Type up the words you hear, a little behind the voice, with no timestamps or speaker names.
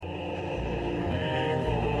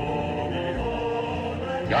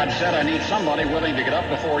God said, I need somebody willing to get up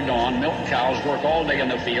before dawn, milk cows, work all day in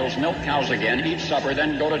the fields, milk cows again, eat supper,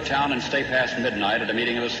 then go to town and stay past midnight at a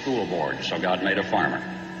meeting of the school board. So God made a farmer.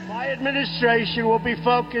 My administration will be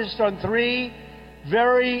focused on three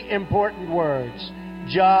very important words: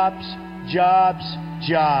 jobs, jobs,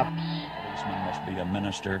 jobs. A policeman must be a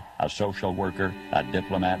minister, a social worker, a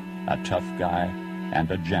diplomat, a tough guy, and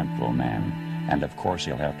a gentleman. And of course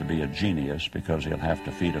he'll have to be a genius because he'll have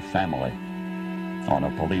to feed a family on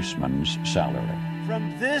a policeman's salary.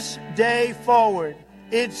 From this day forward,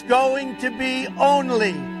 it's going to be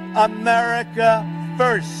only America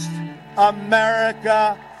first.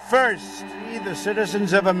 America first. We, the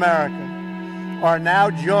citizens of America, are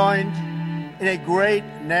now joined in a great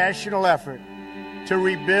national effort to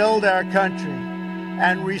rebuild our country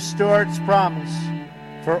and restore its promise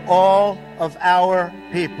for all of our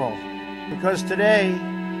people. Because today,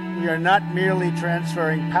 we are not merely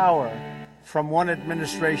transferring power from one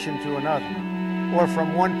administration to another, or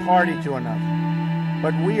from one party to another,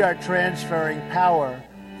 but we are transferring power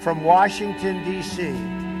from Washington, D.C.,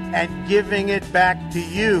 and giving it back to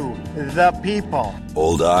you, the people.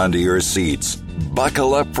 Hold on to your seats.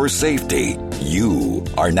 Buckle up for safety. You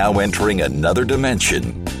are now entering another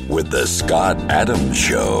dimension with The Scott Adams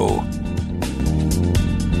Show.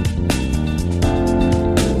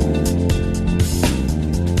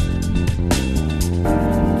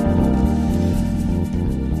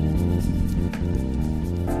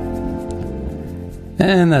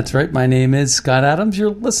 And that's right. My name is Scott Adams. You're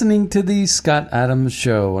listening to the Scott Adams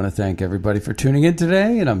Show. I want to thank everybody for tuning in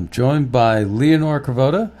today. And I'm joined by Leonore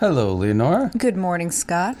Kravoda. Hello, Leonore. Good morning,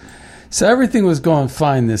 Scott. So everything was going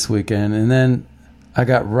fine this weekend. And then I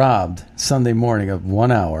got robbed Sunday morning of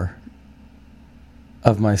 1 hour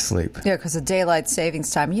of my sleep. Yeah, because of daylight savings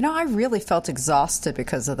time. You know, I really felt exhausted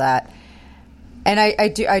because of that. And I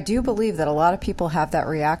do believe that a lot of people have that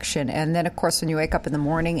reaction. And then, of course, when you wake up in the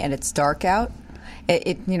morning and it's dark out,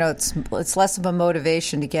 it's less of a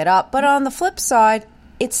motivation to get up. But on the flip side,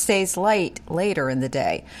 it stays light later in the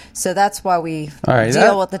day. So that's why we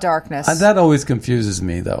deal with the darkness. That always confuses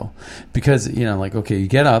me, though, because, okay, you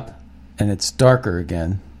get up and it's darker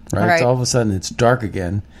again, right? So all of a sudden it's dark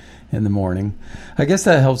again in the morning. I guess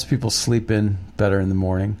that helps people sleep in better in the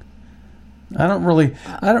morning. I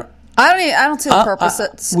don't see the purpose of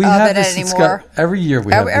it anymore. Every year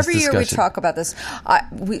we talk about this.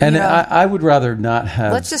 I would rather not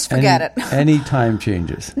have. Let's just forget it. Any time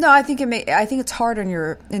changes. No, I think it's hard on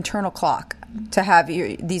your internal clock to have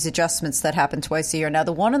these adjustments that happen twice a year. Now,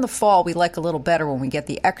 the one in the fall we like a little better when we get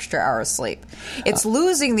the extra hour of sleep. It's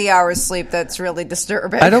losing the hour of sleep that's really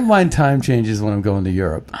disturbing. I don't mind time changes when I'm going to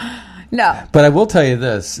Europe. No, but I will tell you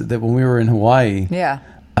this: that when we were in Hawaii,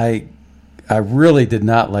 I really did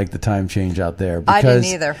not like the time change out there. Because I didn't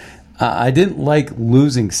either. I didn't like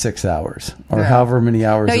losing 6 hours or however many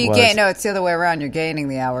hours it was. No, it's the other way around. You're gaining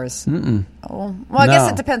the hours. Mm-mm. Oh, well, I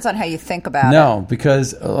guess it depends on how you think about it. No,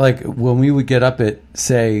 because like when we would get up at,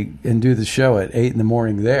 say, and do the show at 8 in the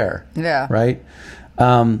morning there, right?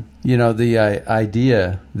 The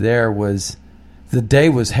idea there was the day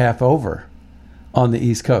was half over on the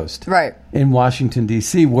East Coast. Right. In Washington,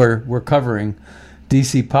 D.C., where we're covering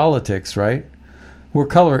D.C. politics, right? We're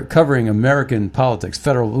covering American politics,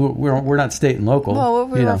 federal. We're not state and local. Well,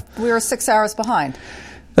 we were 6 hours behind.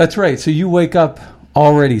 That's right. So you wake up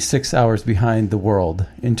already 6 hours behind the world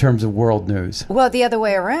in terms of world news. Well, the other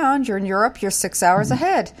way around. You're in Europe. You're 6 hours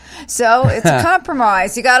ahead. So it's a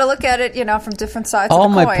compromise. You got to look at it, from different sides of the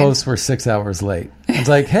coin. All my posts were 6 hours late. It's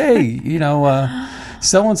like, hey,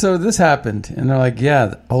 so and so this happened, and they're like,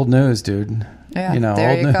 yeah, old news, dude. Yeah,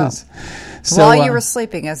 there old you news. Go. So, while you were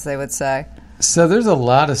sleeping, as they would say. So there's a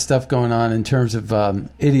lot of stuff going on in terms of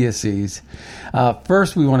idiocies.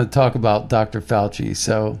 First, we want to talk about Dr. Fauci.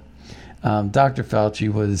 So Dr.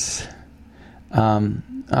 Fauci was,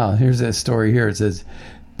 here's a story here. It says,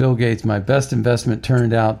 Bill Gates, my best investment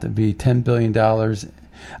turned out to be $10 billion.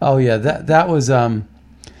 Oh, yeah, that was the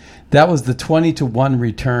 20-to-1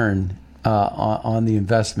 return on the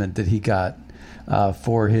investment that he got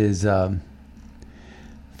for his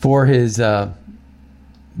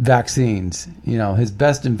vaccines. His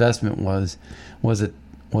best investment was a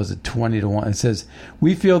 20-to-1. It says,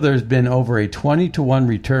 we feel there's been over a 20-to-1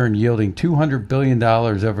 return yielding $200 billion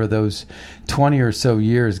over those 20 or so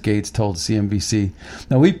years, Gates told CNBC.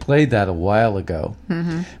 Now, we played that a while ago,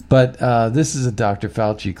 but this is a Dr.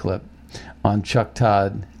 Fauci clip on Chuck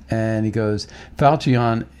Todd, and he goes, Fauci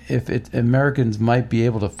on if Americans might be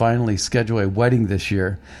able to finally schedule a wedding this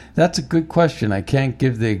year. That's a good question. I can't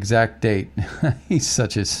give the exact date. He's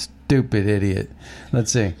such a stupid idiot.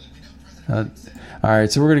 Let's see. All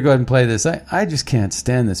right, so we're going to go ahead and play this. I just can't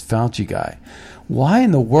stand this Fauci guy. Why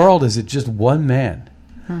in the world is it just one man?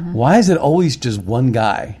 Mm-hmm. Why is it always just one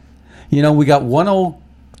guy? You know, we got one old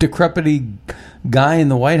decrepit guy in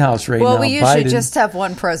the White House right now. Well, we usually Biden. Just have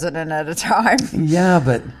one president at a time. Yeah,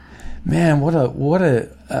 but man, what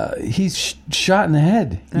a he's shot in the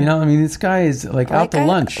head. You know, I mean, this guy is like out to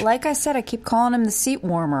lunch. Like I said, I keep calling him the seat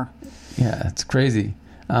warmer. Yeah, it's crazy.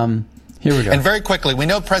 Here we go. And very quickly, we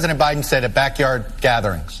know President Biden said at backyard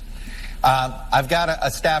gatherings. I've got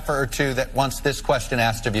a staffer or two that wants this question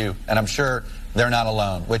asked of you, and I'm sure they're not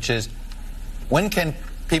alone, which is, when can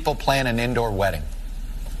people plan an indoor wedding?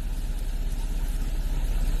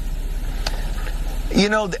 You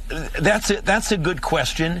know, that's a good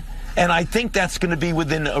question, and I think that's going to be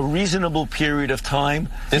within a reasonable period of time.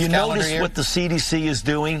 This you notice year? what the CDC is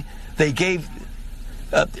doing? They gave,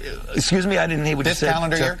 excuse me, I didn't hear what you said. This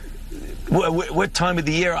calendar year? What time of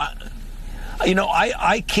the year?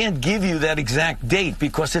 I can't give you that exact date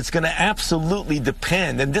because it's going to absolutely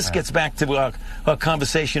depend. And this gets back to our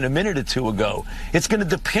conversation a minute or two ago. It's going to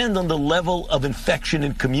depend on the level of infection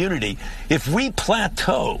in community. If we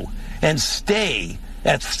plateau and stay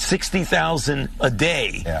at 60,000 a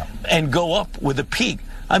day and go up with a peak,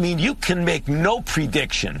 I mean, you can make no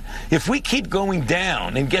prediction. If we keep going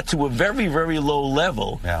down and get to a very, very low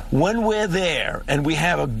level, when we're there and we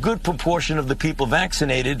have a good proportion of the people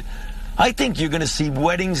vaccinated, I think you're going to see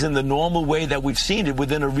weddings in the normal way that we've seen it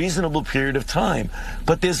within a reasonable period of time.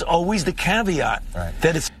 But there's always the caveat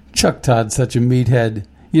that it's... Chuck Todd's such a meathead.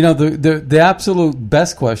 You know, the absolute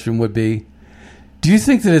best question would be, do you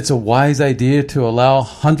think that it's a wise idea to allow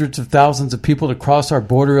hundreds of thousands of people to cross our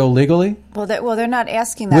border illegally? Well, they're not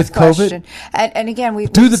asking that with question. COVID? And again,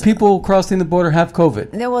 do the people crossing the border have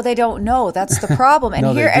COVID? No, well, they don't know. That's the problem. And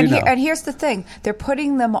No, and here's the thing: they're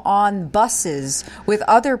putting them on buses with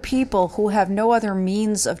other people who have no other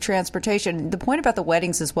means of transportation. The point about the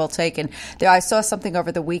weddings is well taken. I saw something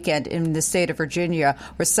over the weekend in the state of Virginia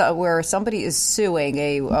where somebody is suing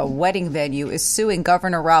a wedding venue is suing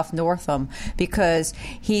Governor Ralph Northam because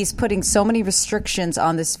he's putting so many restrictions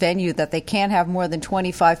on this venue that they can't have more than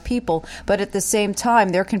 25 people. But at the same time,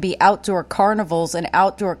 there can be outdoor carnivals and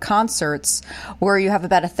outdoor concerts where you have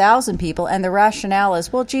about 1,000 people. And the rationale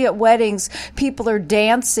is, well, gee, at weddings, people are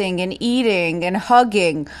dancing and eating and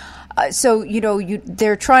hugging. So, you know,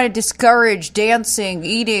 they're trying to discourage dancing,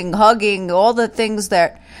 eating, hugging, all the things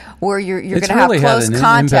that where you're going to have close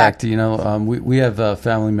contact. Impact. You know, we have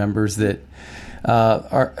family members that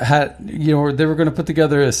they were going to put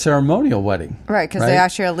together a ceremonial wedding, right? Because they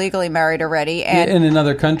actually are legally married already, and in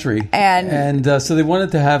another country, and so they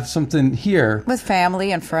wanted to have something here with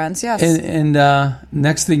family and friends. Yes, and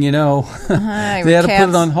next thing you know, they had to put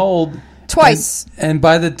it on hold twice, and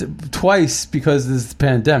by twice because this is the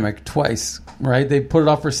pandemic, twice, right? They put it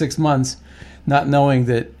off for 6 months, not knowing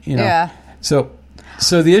that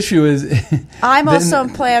So the issue is, I'm also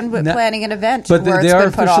planning an event, but where they are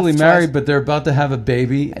been put officially off married, twice. But they're about to have a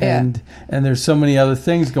baby, and there's so many other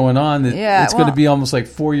things going on that it's going to be almost like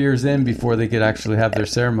 4 years in before they could actually have their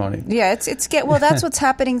ceremony. Yeah, that's what's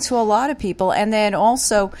happening to a lot of people, and then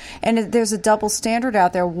also, there's a double standard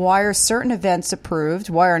out there. Why are certain events approved?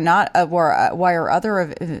 Why are not? Why are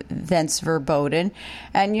other events verboten?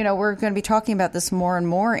 And you know, we're going to be talking about this more and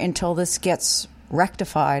more until this gets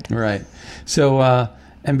rectified. Right. So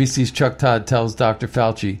NBC's Chuck Todd tells Dr.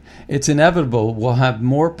 Fauci, it's inevitable we'll have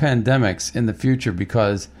more pandemics in the future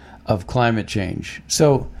because of climate change.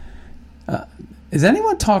 So is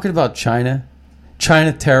anyone talking about China?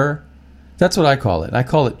 China terror? That's what I call it. I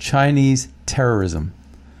call it Chinese terrorism.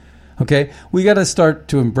 Okay? We got to start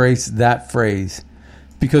to embrace that phrase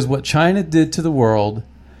because what China did to the world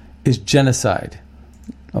is genocide.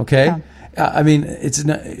 Okay? Yeah. I mean,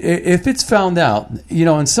 if it's found out, you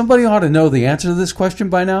know, and somebody ought to know the answer to this question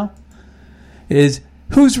by now, is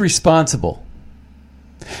who's responsible?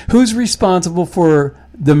 Who's responsible for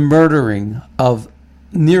the murdering of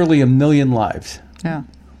nearly 1 million lives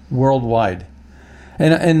worldwide?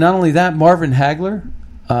 And not only that, Marvin Hagler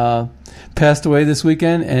passed away this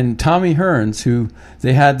weekend, and Tommy Hearns, who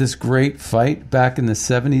they had this great fight back in the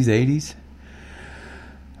 70s,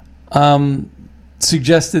 80s,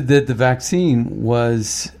 suggested that the vaccine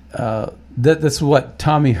was that's what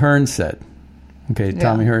Tommy Hearns said. Okay,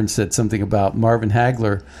 Tommy Hearns said something about Marvin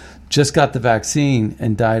Hagler just got the vaccine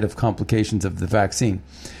and died of complications of the vaccine,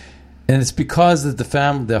 and it's because that the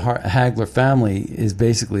Hagler family is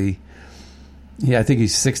basically, I think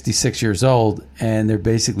he's 66 years old, and they're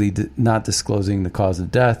basically not disclosing the cause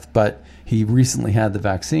of death, but he recently had the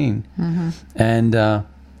vaccine,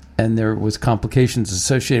 and there was complications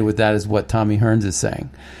associated with that, is what Tommy Hearns is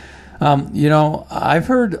saying. I've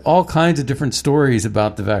heard all kinds of different stories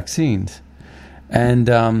about the vaccines, and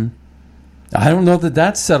I don't know that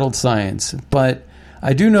that's settled science, but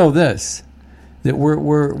I do know this: that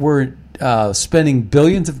we're spending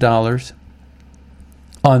billions of dollars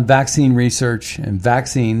on vaccine research and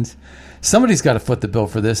vaccines. Somebody's got to foot the bill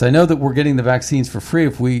for this. I know that we're getting the vaccines for free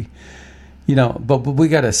if we, but we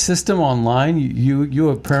got a system online. You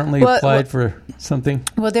apparently applied for something.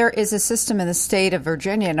 Well, there is a system in the state of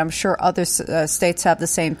Virginia, and I'm sure other states have the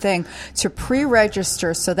same thing, to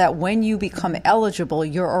pre-register so that when you become eligible,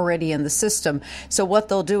 you're already in the system. So what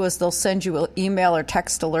they'll do is they'll send you email or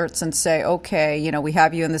text alerts and say, okay, we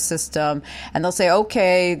have you in the system. And they'll say,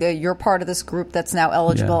 okay, you're part of this group that's now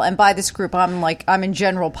eligible. Yeah. And by this group, I'm in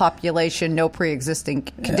general population, no pre-existing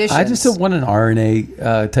conditions. I just don't want an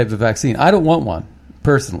RNA type of vaccine. I don't want one.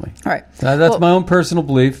 Personally. All right. That's my own personal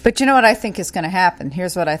belief. But you know what I think is going to happen?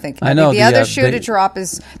 Here's what I think. I know the other shoe to drop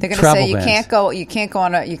is they're going to say you can't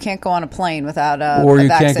go on a plane without a or you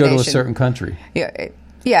vaccination. Can't go to a certain country.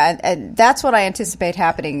 Yeah, and that's what I anticipate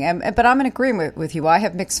happening. But I'm in agreement with you. I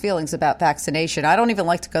have mixed feelings about vaccination. I don't even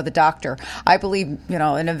like to go to the doctor. I believe,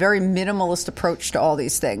 in a very minimalist approach to all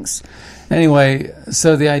these things. Anyway,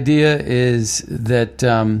 so the idea is that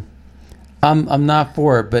I'm not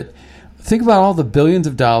for it, but think about all the billions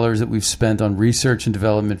of dollars that we've spent on research and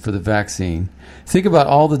development for the vaccine. Think about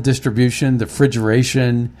all the distribution, the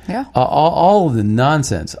refrigeration, all of the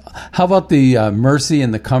nonsense. How about the Mercy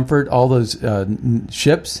and the Comfort, all those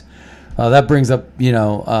ships? That brings up,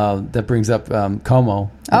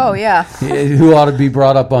 Como. Oh, yeah. Who ought to be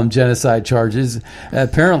brought up on genocide charges.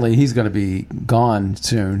 Apparently, he's going to be gone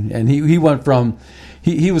soon. And he went from...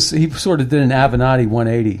 He sort of did an Avenatti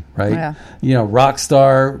 180, right? Yeah. Rock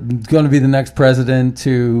star, going to be the next president.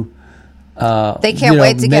 To they can't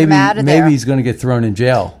wait to get him out of there. Maybe he's going to get thrown in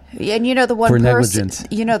jail. And the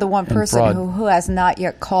one person who has not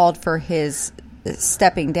yet called for his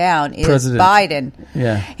stepping down is President Biden.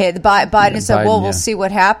 Yeah. Biden said, we'll see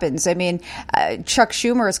what happens. I mean, Chuck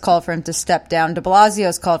Schumer has called for him to step down. De Blasio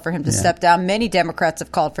has called for him to step down. Many Democrats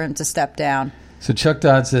have called for him to step down. So Chuck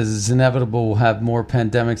Dodd says it's inevitable we'll have more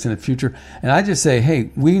pandemics in the future. And I just say, hey,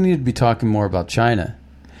 we need to be talking more about China.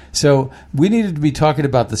 So we needed to be talking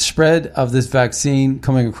about the spread of this vaccine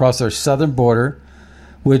coming across our southern border,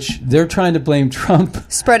 which they're trying to blame Trump.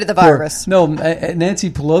 Spread of the virus. Nancy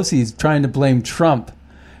Pelosi is trying to blame Trump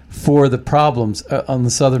for the problems on the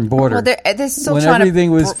southern border. Well, they're still when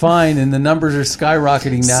everything was fine and the numbers are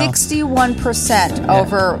skyrocketing now. 61%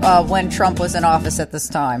 over when Trump was in office at this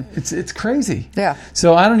time. It's crazy. Yeah.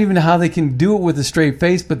 So I don't even know how they can do it with a straight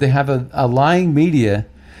face, but they have a lying media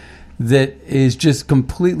that is just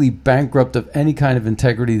completely bankrupt of any kind of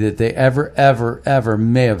integrity that they ever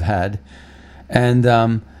may have had. And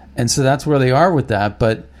so that's where they are with that.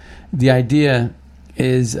 But the idea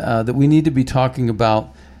is that we need to be talking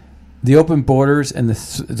about the open borders and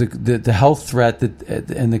the health threat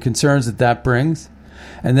and the concerns that brings.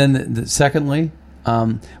 And then secondly,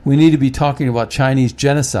 we need to be talking about Chinese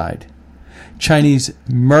genocide, Chinese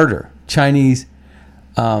murder, Chinese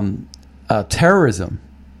terrorism.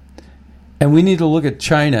 And we need to look at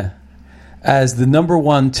China as the number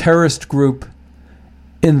one terrorist group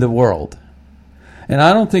in the world. And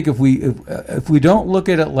I don't think if we don't look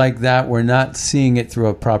at it like that, we're not seeing it through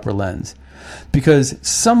a proper lens. Because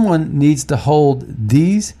someone needs to hold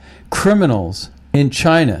these criminals in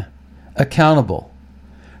China accountable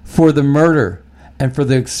for the murder and for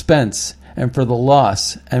the expense and for the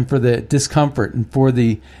loss and for the discomfort and for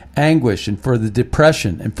the anguish and for the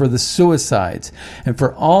depression and for the suicides and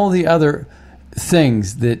for all the other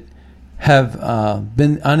things that have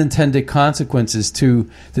been unintended consequences to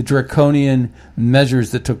the draconian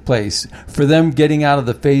measures that took place. For them getting out of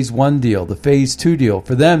the phase 1 deal, the phase 2 deal,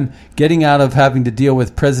 for them getting out of having to deal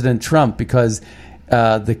with President Trump because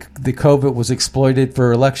the COVID was exploited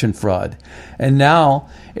for election fraud. And now,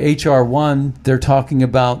 H.R. 1, they're talking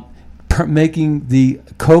about making the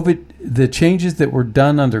changes that were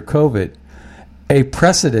done under COVID a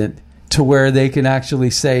precedent to where they can actually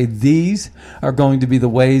say these are going to be the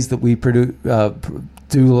ways that we do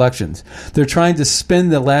elections. They're trying to spin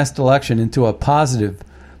the last election into a positive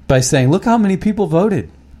by saying, look how many people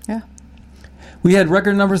voted. Yeah. We had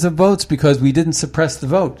record numbers of votes because we didn't suppress the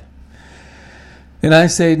vote. And I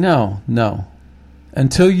say, no.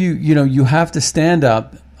 Until you have to stand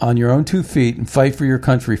up on your own 2 feet and fight for your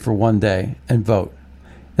country for one day and vote.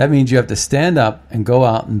 That means you have to stand up and go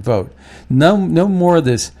out and vote. No more of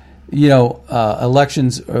this.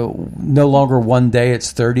 Elections are no longer one day,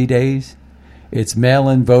 it's 30 days. It's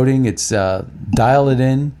mail-in voting, it's dial it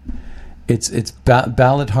in, it's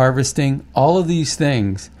ballot harvesting. All of these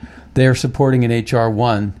things they are supporting an HR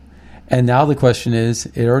 1. And now the question is,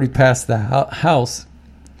 it already passed the House.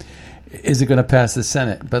 Is it going to pass the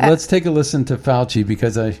Senate? But let's take a listen to Fauci,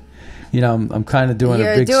 because I'm kind of doing a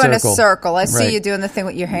big circle. You're doing a circle. I see Right. you doing the thing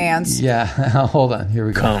with your hands. Yeah. Hold on. Here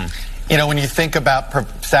we go. When you think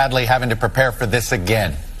about, sadly, having to prepare for this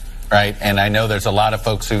again, right? And I know there's a lot of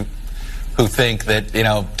folks who think that,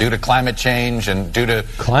 due to climate change and due to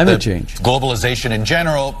globalization in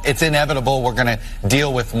general, it's inevitable we're going to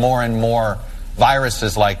deal with more and more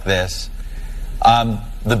viruses like this.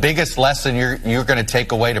 The biggest lesson you're going to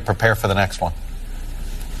take away to prepare for the next one?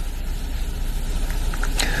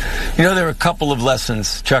 There are a couple of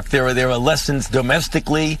lessons, Chuck. There are lessons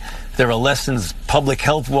domestically. There are lessons public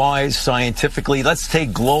health-wise, scientifically. Let's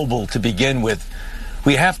take global to begin with.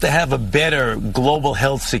 We have to have a better global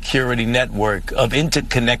health security network of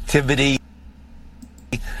interconnectivity,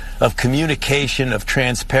 of communication, of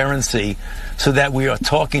transparency, so that we are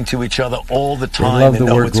talking to each other all the time and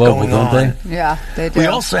know what's going on. Yeah, they do. We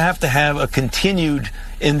also have to have a continued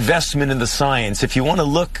investment in the science. If you want to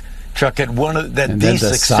look, Chuck, at the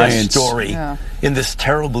success story in this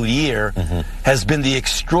terrible year has been the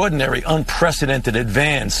extraordinary, unprecedented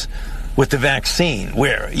advance with the vaccine,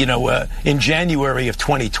 where, in January of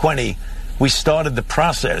 2020, we started the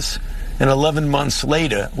process, and 11 months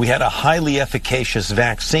later, we had a highly efficacious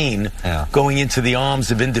vaccine going into the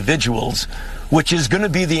arms of individuals, which is going to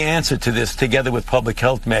be the answer to this, together with public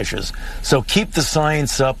health measures. So keep the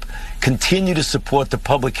science up, continue to support the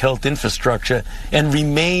public health infrastructure, and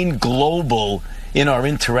remain global in our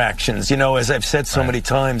interactions. As I've said so many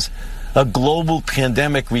times, a global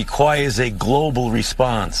pandemic requires a global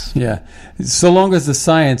response. Yeah. So long as the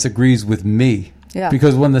science agrees with me. Yeah.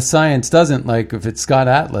 Because when the science doesn't, like if it's Scott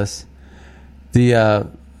Atlas, the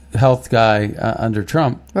health guy under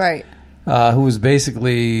Trump, right, who was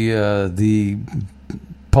basically the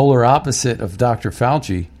polar opposite of Dr.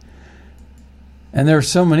 Fauci. And there are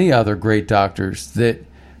so many other great doctors that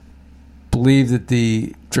believe that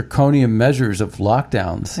the draconian measures of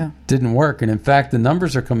lockdowns didn't work. And in fact, the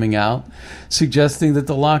numbers are coming out suggesting that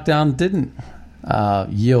the lockdown didn't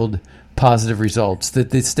yield positive results,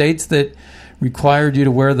 that the states that required you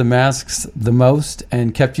to wear the masks the most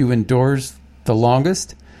and kept you indoors the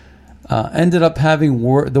longest ended up having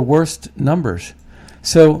the worst numbers.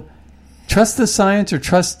 So trust the science, or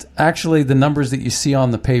trust actually the numbers that you see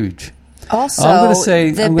on the page. Also, I'm going to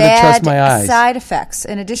say the I'm going to trust my eyes. Side effects,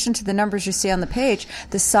 in addition to the numbers you see on the page,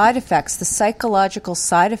 the side effects, the psychological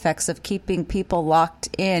side effects of keeping people locked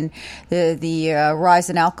in, the rise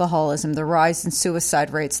in alcoholism, the rise in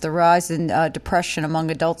suicide rates, the rise in depression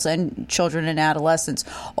among adults and children and adolescents.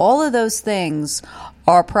 All of those things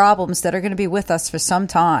are problems that are going to be with us for some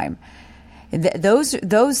time.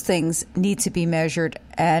 Those things need to be measured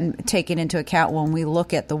and taken into account when we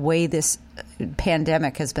look at the way this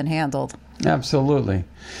pandemic has been handled. Absolutely.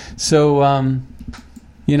 So,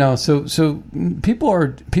 so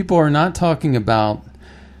people are not talking about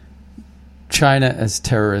China as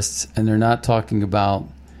terrorists, and they're not talking about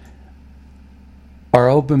our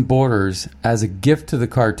open borders as a gift to the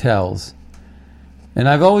cartels. And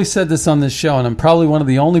I've always said this on this show, and I'm probably one of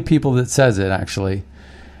the only people that says it, actually.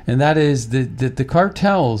 And that is that the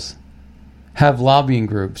cartels have lobbying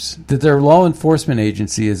groups, that their law enforcement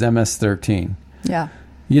agency is MS-13. Yeah.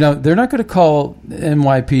 They're not going to call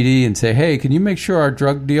NYPD and say, hey, can you make sure our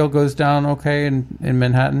drug deal goes down okay in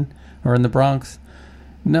Manhattan or in the Bronx?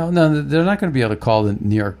 No, they're not going to be able to call the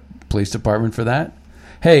New York Police Department for that.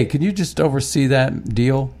 Hey, can you just oversee that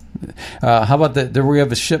deal? How about that? We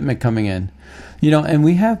have a shipment coming in. And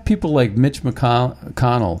we have people like Mitch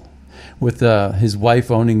McConnell, with his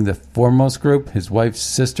wife owning the Foremost Group, his wife's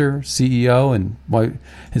sister, CEO, and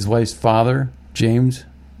his wife's father, James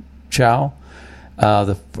Chow,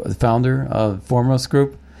 the founder of Foremost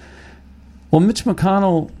Group. Well, Mitch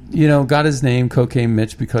McConnell, got his name, Cocaine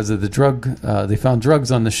Mitch, because of the drug. They found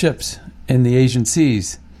drugs on the ships in the Asian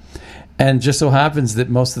seas. And just so happens that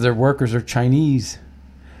most of their workers are Chinese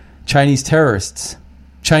terrorists,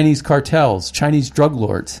 Chinese cartels, Chinese drug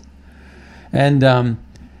lords. And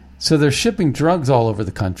so they're shipping drugs all over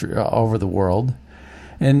the country, all over the world.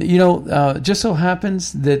 And, just so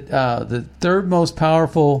happens that the third most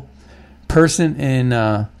powerful person in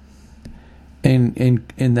the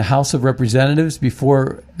House of Representatives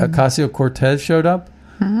before Ocasio-Cortez showed up,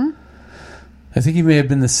 I think he may have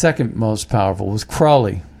been the second most powerful, was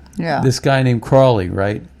Crawley. Yeah. This guy named Crawley,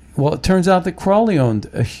 right? Well, it turns out that Crawley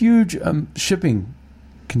owned a huge shipping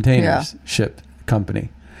containers ship company.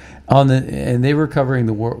 And they were covering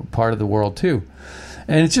the part of the world too.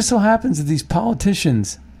 And it just so happens that these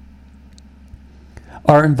politicians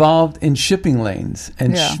are involved in shipping lanes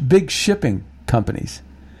and Yeah. big shipping companies.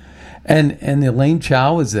 And Elaine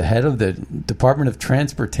Chao is the head of the Department of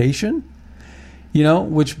Transportation,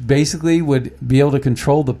 which basically would be able to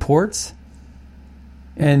control the ports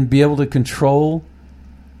and be able to control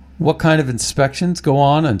what kind of inspections go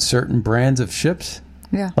on certain brands of ships,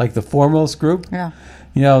 like the Foremost Group. Yeah.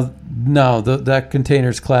 No, that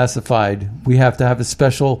container's classified. We have to have a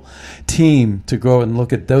special team to go and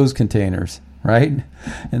look at those containers, right?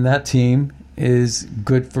 And that team is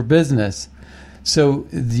good for business. So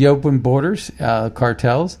the open borders,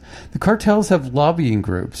 cartels, the cartels have lobbying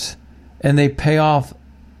groups, and they pay off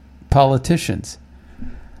politicians.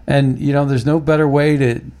 And, there's no better way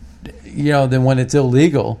to, than when it's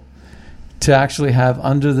illegal to actually have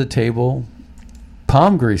under-the-table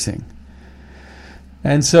palm greasing.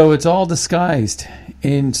 And so it's all disguised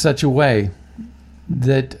in such a way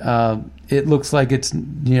that it looks like it's,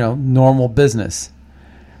 normal business.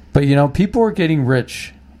 But, people are getting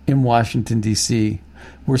rich in Washington, D.C.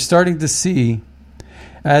 We're starting to see,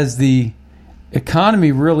 as the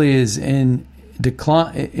economy really is in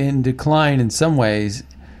decline in some ways,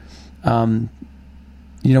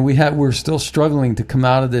 we're still struggling to come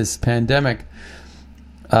out of this pandemic.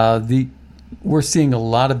 We're seeing a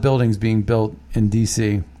lot of buildings being built in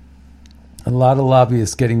D.C., a lot of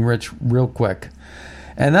lobbyists getting rich real quick.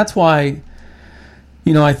 And that's why,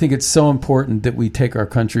 I think it's so important that we take our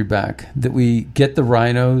country back, that we get the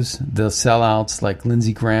rhinos, the sellouts, like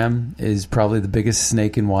Lindsey Graham is probably the biggest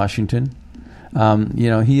snake in Washington.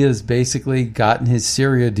 He has basically gotten his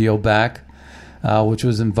Syria deal back, which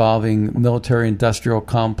was involving military-industrial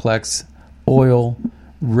complex,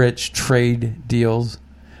 oil-rich trade deals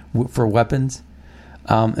for weapons.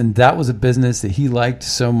 And that was a business that he liked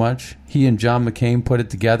so much. He and John McCain put it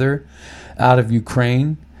together out of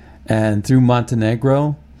Ukraine and through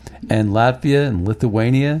Montenegro and Latvia and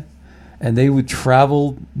Lithuania. And they would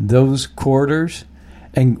travel those corridors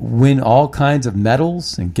and win all kinds of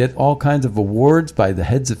medals and get all kinds of awards by the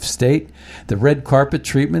heads of state, the red carpet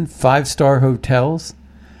treatment, 5-star hotels,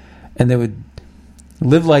 and they would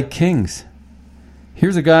live like kings.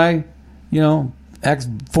 Here's a guy,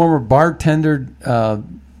 former bartender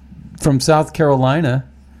from South Carolina,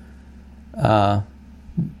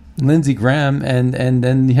 Lindsey Graham, and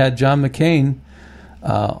then you had John McCain,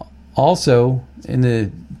 also in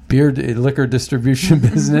the beer liquor distribution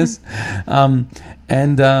business,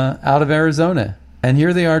 and out of Arizona. And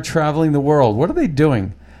here they are traveling the world. What are they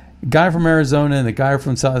doing? A guy from Arizona and a guy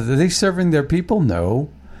from South. Are they serving their people? No,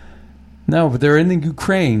 but they're in the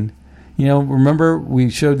Ukraine. Remember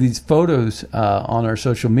we showed these photos on our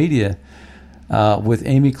social media with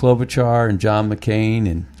Amy Klobuchar and John McCain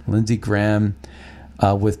and Lindsey Graham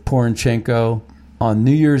with Poroshenko on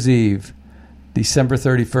New Year's Eve, December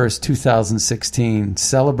 31st, 2016,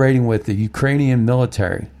 celebrating with the Ukrainian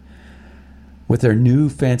military with their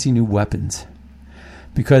fancy new weapons.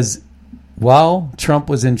 Because while Trump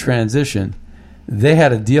was in transition, they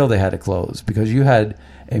had a deal they had to close, because you had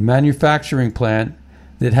a manufacturing plant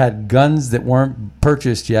that had guns that weren't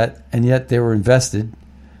purchased yet, and yet they were invested.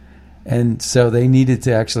 And so they needed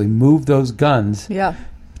to actually move those guns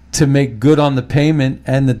to make good on the payment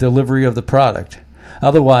and the delivery of the product.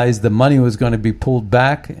 Otherwise, the money was going to be pulled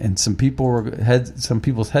back, and some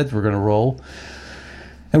people's heads were going to roll.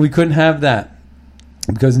 And we couldn't have that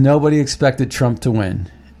because nobody expected Trump to win.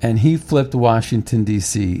 And he flipped Washington,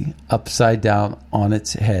 D.C. upside down on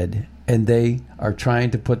its head. And they are trying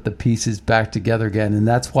to put the pieces back together again. And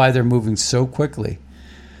that's why they're moving so quickly.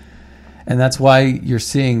 And that's why you're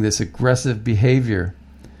seeing this aggressive behavior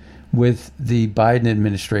with the Biden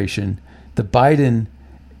administration. The Biden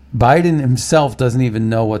himself doesn't even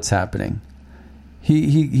know what's happening.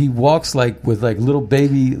 He walks with little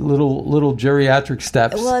baby little geriatric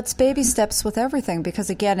steps. Well, it's baby steps with everything, because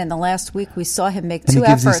again, in the last week we saw him make and two he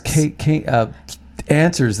gives efforts. These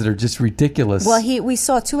answers that are just ridiculous. Well, we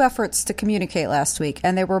saw two efforts to communicate last week,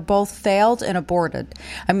 and they were both failed and aborted.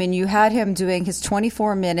 I mean, you had him doing his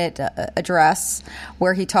 24-minute address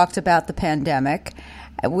where he talked about the pandemic,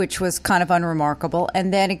 which was kind of unremarkable.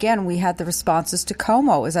 And then again, we had the responses to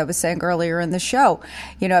Cuomo, as I was saying earlier in the show.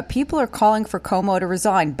 People are calling for Cuomo to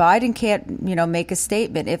resign. Biden can't, make a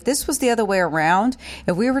statement. If this was the other way around,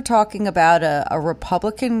 if we were talking about a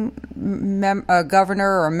Republican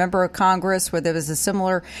governor or a member of Congress where there was a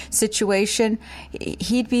similar situation,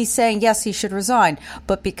 he'd be saying, yes, he should resign.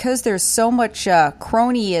 But because there's so much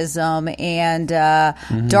cronyism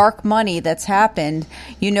and dark money that's happened,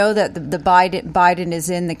 that the Biden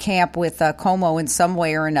is in the camp with Cuomo in some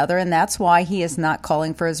way or another, and that's why he is not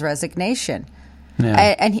calling for his resignation.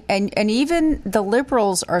 Yeah. And even the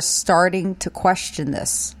liberals are starting to question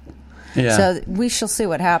this. Yeah. So we shall see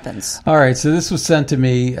what happens. All right. So this was sent to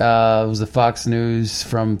me. It was a Fox News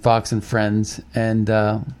from Fox and Friends, and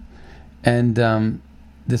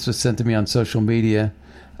this was sent to me on social media.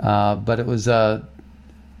 But it was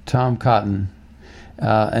Tom Cotton,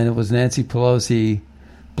 and it was Nancy Pelosi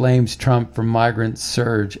blames Trump for migrant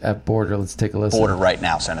surge at border. Let's take a listen. Border right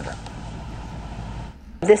now, Senator.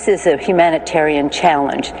 This is a humanitarian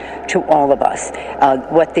challenge to all of us.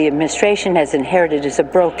 What the administration has inherited is a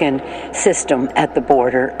broken system at the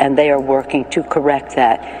border, and they are working to correct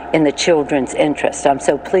that in the children's interest. I'm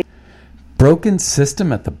so pleased. Broken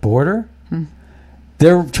system at the border?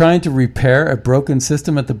 They're trying to repair a broken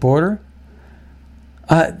system at the border?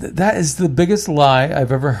 That is the biggest lie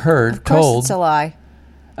I've ever heard Of course told. it's a lie.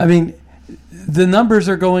 I mean, the numbers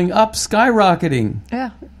are going up, skyrocketing.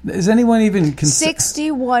 Yeah. Is anyone even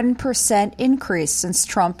 61% increase since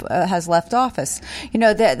Trump has left office. You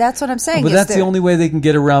know, that's what I'm saying. But that's the only way they can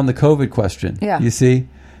get around the COVID question. Yeah. You see?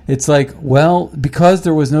 It's like, well, because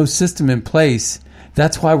there was no system in place,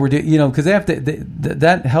 that's why we're doing, because they have to,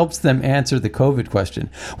 that helps them answer the COVID question.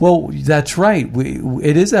 Well, that's right.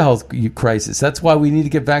 It is a health crisis. That's why we need to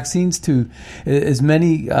get vaccines to as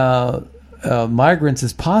many migrants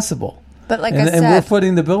as possible. But like and, I said, and we're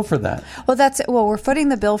footing the bill for that. Well, we're footing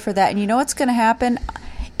the bill for that, and you know what's going to happen?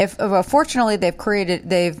 Fortunately,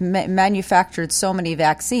 they've manufactured so many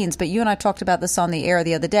vaccines. But you and I talked about this on the air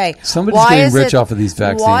the other day. Somebody's getting rich off of these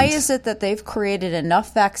vaccines. Why is it that they've created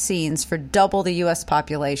enough vaccines for double the U.S.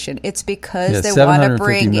 population? It's because they want to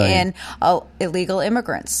bring in illegal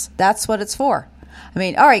immigrants. That's what it's for. I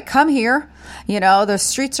mean, all right, come here. The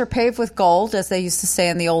streets are paved with gold, as they used to say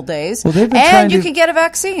in the old days. Well, and you can get a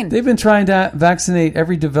vaccine. They've been trying to vaccinate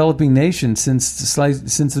every developing nation since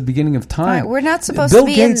the beginning of time. Right, we're not supposed Bill to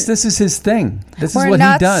be Gates, this is his thing. This is what he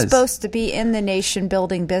does. We're not supposed to be in the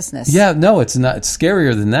nation-building business. Yeah, no, it's not. It's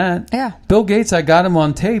scarier than that. Yeah. Bill Gates, I got him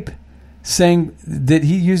on tape saying that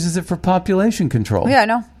he uses it for population control. Yeah, I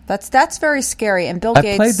know. That's very scary. And Bill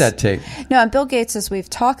Gates... I played that tape. No, and Bill Gates, as we've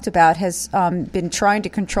talked about, has been trying to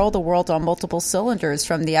control the world on multiple cylinders,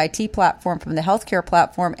 from the IT platform, from the healthcare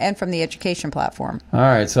platform, and from the education platform. All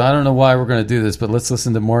right, so I don't know why we're going to do this, but let's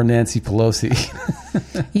listen to more Nancy Pelosi.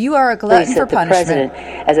 You are a glutton for punishment. The president,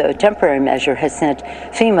 as a temporary measure, has sent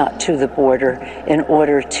FEMA to the border in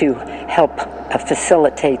order to help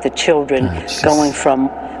facilitate the children going from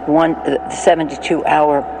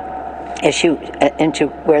 72-hour issue into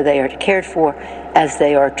where they are cared for as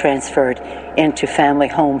they are transferred into family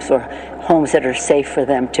homes or homes that are safe for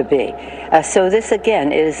them to be. So this,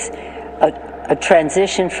 again, is a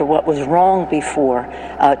transition for what was wrong before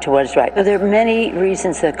to what is right. So there are many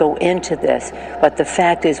reasons that go into this, but the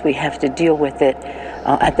fact is we have to deal with it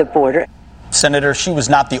at the border. Senator, she was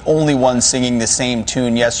not the only one singing the same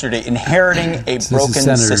tune yesterday. Inheriting a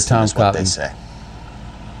broken system is what they say.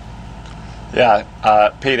 Yeah,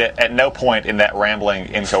 Pete, at no point in that rambling,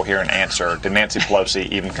 incoherent answer did Nancy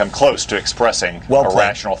Pelosi even come close to expressing a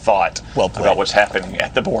rational thought about what's happening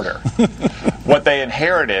at the border. What they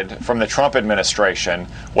inherited from the Trump administration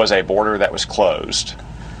was a border that was closed.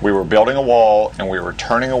 We were building a wall, and we were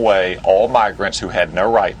turning away all migrants who had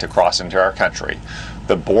no right to cross into our country.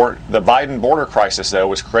 The Biden border crisis, though,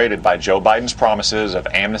 was created by Joe Biden's promises of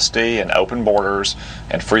amnesty and open borders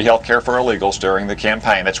and free health care for illegals during the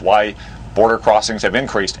campaign. That's why border crossings have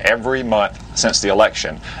increased every month since the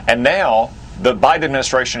election. And now the Biden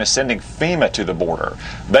administration is sending FEMA to the border.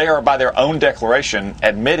 They are, by their own declaration,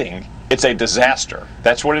 admitting it's a disaster.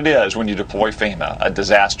 That's what it is when you deploy FEMA, a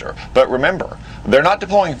disaster. But remember, they're not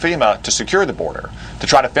deploying FEMA to secure the border, to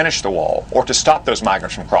try to finish the wall, or to stop those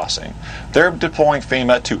migrants from crossing. They're deploying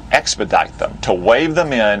FEMA to expedite them, to wave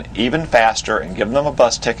them in even faster and give them a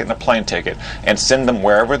bus ticket and a plane ticket and send them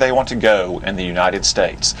wherever they want to go in the United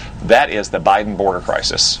States. That is the Biden border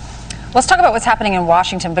crisis. Let's talk about what's happening in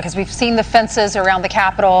Washington, because we've seen the fences around the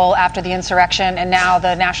Capitol after the insurrection, and now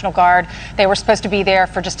the National Guard. They were supposed to be there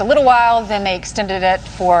for just a little while, then they extended it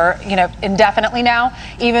for, indefinitely now,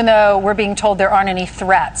 even though we're being told there aren't any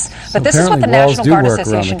threats. But this is what the National Guard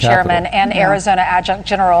Association chairman and Arizona Adjunct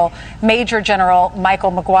General, Major General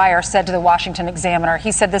Michael McGuire, said to the Washington Examiner.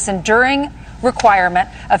 He said this enduring requirement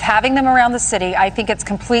of having them around the city, I think it's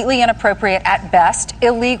completely inappropriate at best,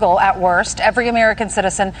 illegal at worst. Every American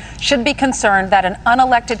citizen should be concerned that an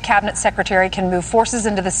unelected cabinet secretary can move forces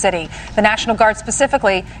into the city. The National Guard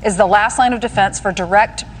specifically is the last line of defense for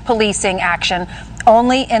direct policing action.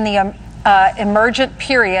 Only in the emergent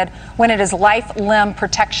period when it is life limb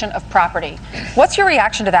protection of property. What's your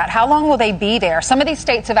reaction to that? How long will they be there? Some of these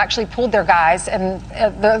states have actually pulled their guys, and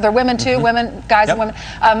they're women too, guys and women.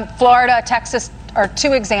 Florida, Texas are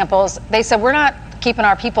two examples. They said, we're not keeping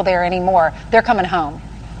our people there anymore. They're coming home.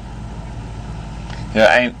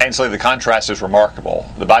 Yeah, Ainsley, the contrast is remarkable.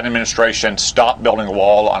 The Biden administration stopped building a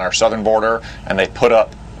wall on our southern border, and they put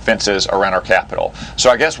up fences around our capital. So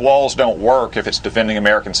I guess walls don't work if it's defending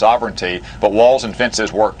American sovereignty, but walls and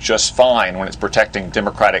fences work just fine when it's protecting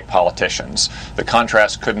Democratic politicians. The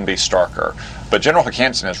contrast couldn't be starker. But General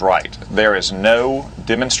Hansen is right. There is no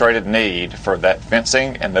demonstrated need for that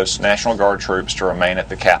fencing and those National Guard troops to remain at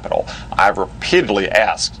the Capitol. I've repeatedly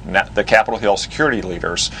asked the Capitol Hill security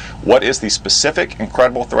leaders, what is the specific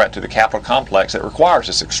incredible threat to the Capitol complex that requires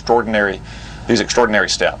these extraordinary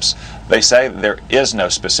steps? They say there is no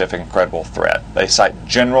specific incredible threat. They cite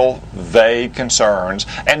general, vague concerns,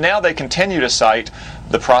 and now they continue to cite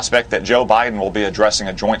the prospect that Joe Biden will be addressing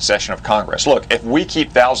a joint session of Congress. Look, if we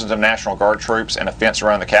keep thousands of National Guard troops and a fence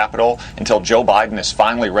around the Capitol until Joe Biden is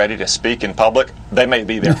finally ready to speak in public, they may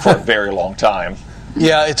be there for a very long time.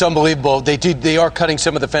 Yeah, it's unbelievable. They are cutting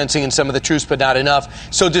some of the fencing and some of the troops, but not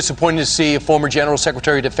enough. So disappointing to see a former General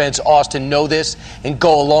Secretary of Defense Austin know this and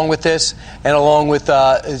go along with this, and along with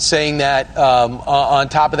saying that on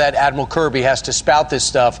top of that, Admiral Kirby has to spout this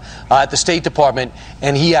stuff at the State Department,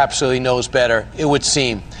 and he absolutely knows better, it would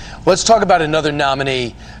seem. Let's talk about another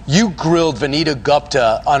nominee. You grilled Vanita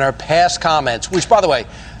Gupta on her past comments, which, by the way,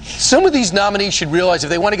 some of these nominees should realize if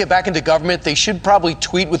they want to get back into government, they should probably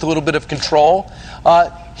tweet with a little bit of control.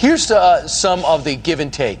 Here's some of the give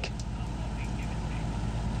and take.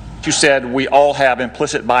 You said we all have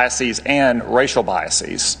implicit biases and racial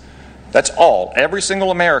biases. That's all. Every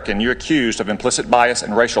single American you accused of implicit bias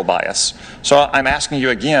and racial bias. So I'm asking you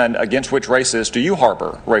again, against which races do you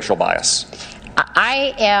harbor racial bias?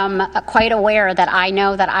 I am quite aware that I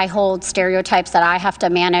know that I hold stereotypes that I have to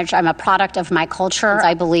manage. I'm a product of my culture.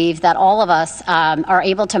 I believe that all of us are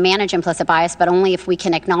able to manage implicit bias, but only if we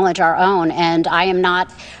can acknowledge our own. And I am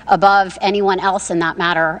not above anyone else in that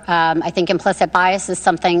matter. I think implicit bias is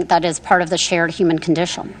something that is part of the shared human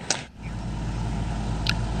condition.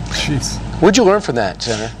 Jeez. What'd you learn from that,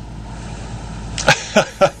 Senator?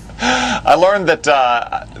 I learned that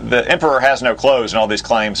the emperor has no clothes and all these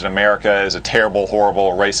claims that America is a terrible,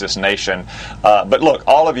 horrible, racist nation. But look,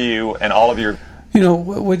 all of you and all of your... You know,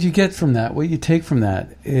 what you get from that, what you take from that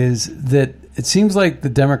is that it seems like the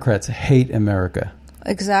Democrats hate America.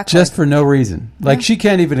 Exactly. Just for no reason. Like, she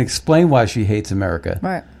can't even explain why she hates America.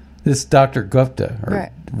 Right. This Dr. Gupta,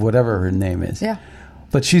 or whatever her name is. Yeah.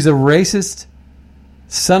 But she's a racist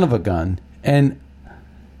son of a gun, and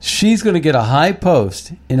she's going to get a high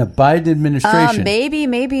post in a Biden administration.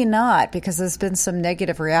 Maybe not, because there's been some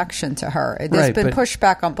negative reaction to her. There's been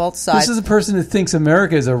pushback on both sides. This is a person who thinks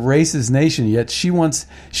America is a racist nation, yet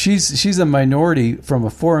she's a minority from a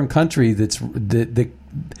foreign country that is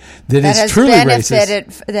truly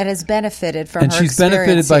racist. That has benefited from and her she's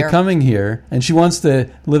benefited by coming here, and she wants to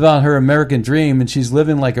live out her American dream, and she's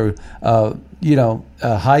living like a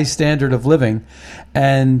high standard of living,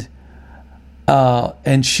 and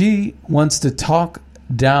she wants to talk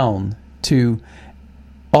down to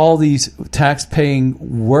all these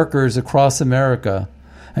tax-paying workers across America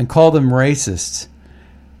and call them racists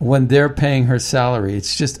when they're paying her salary.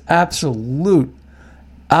 It's just absolute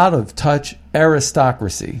out-of-touch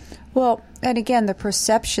aristocracy. Well, and again, the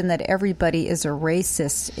perception that everybody is a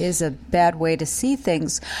racist is a bad way to see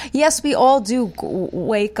things. Yes, we all do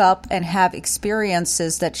wake up and have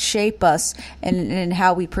experiences that shape us and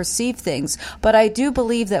how we perceive things. But I do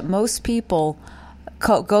believe that most people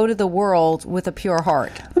go to the world with a pure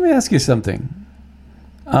heart. Let me ask you something.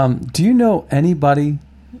 Do you know anybody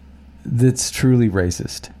that's truly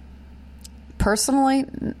racist? Personally,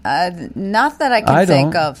 not that I can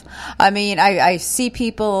think of. I mean, I see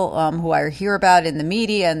people who I hear about in the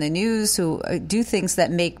media and the news who do things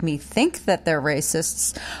that make me think that they're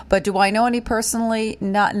racists. But do I know any personally?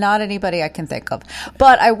 Not anybody I can think of.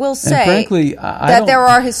 But I will say, frankly, that there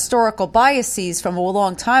are historical biases from a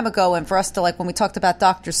long time ago. And for us to, like when we talked about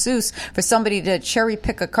Dr. Seuss, for somebody to cherry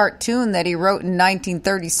pick a cartoon that he wrote in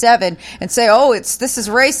 1937 and say, "Oh, this is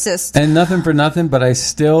racist." And nothing for nothing, but I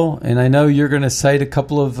know you're going to cite a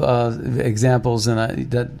couple of examples,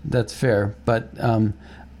 and that's fair. But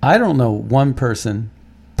I don't know one person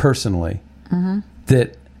personally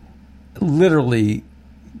that literally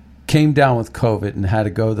came down with COVID and had to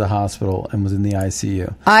go to the hospital and was in the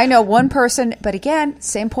ICU. I know one person, but again,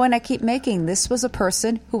 same point I keep making. This was a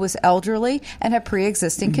person who was elderly and had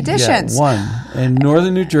pre-existing conditions. Yeah, one in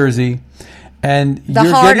northern New Jersey. And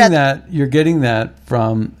you're getting that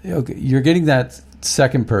from you're getting that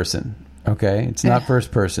second person. Okay, it's not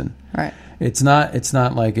first person. Right. It's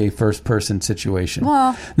not like a first person situation.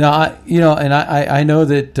 Well, now I know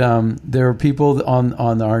that there are people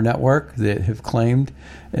on our network that have claimed,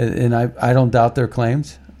 and I don't doubt their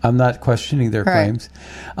claims. I'm not questioning their claims.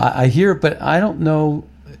 I hear, but I don't know.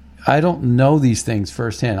 I don't know these things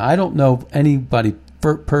firsthand. I don't know anybody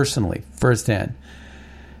personally firsthand.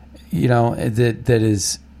 That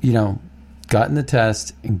is gotten the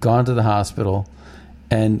test and gone to the hospital,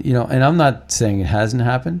 and and I'm not saying it hasn't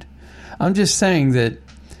happened. I'm just saying that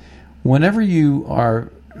whenever you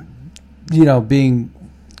are, being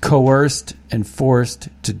coerced and forced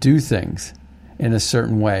to do things in a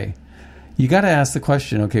certain way, you got to ask the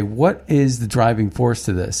question, okay, what is the driving force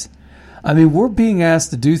to this? I mean, we're being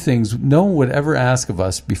asked to do things no one would ever ask of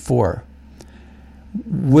us before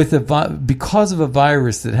because of a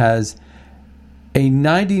virus that has a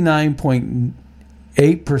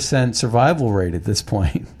 99.8% survival rate at this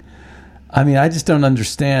point. I mean, I just don't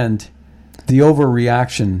understand the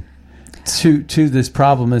overreaction to this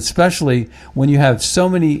problem, especially when you have so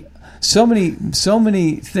many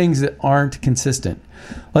things that aren't consistent.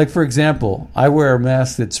 Like, for example, I wear a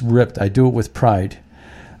mask that's ripped. I do it with pride.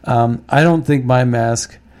 I don't think my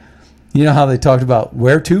mask, you know how they talked about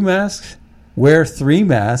wear 2 masks, wear 3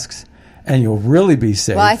 masks, and you'll really be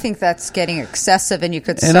safe. Well, I think that's getting excessive, and you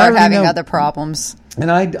could start having other problems.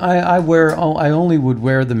 And I only would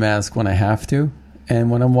wear the mask when I have to. And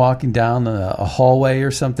when I'm walking down a hallway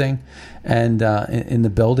or something, and in the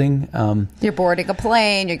building, you're boarding a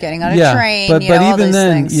plane, you're getting on a train, but all even those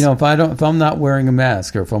then, things. if I'm not wearing a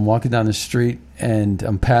mask, or if I'm walking down the street and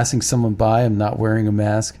I'm passing someone by, I'm not wearing a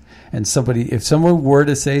mask, and if someone were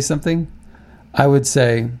to say something, I would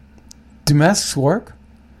say, "Do masks work?"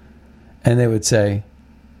 And they would say,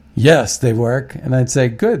 "Yes, they work," and I'd say,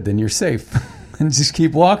 "Good, then you're safe." And just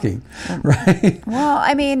keep walking, right? Well,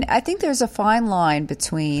 I mean, I think there's a fine line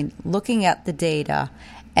between looking at the data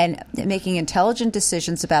and making intelligent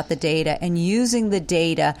decisions about the data and using the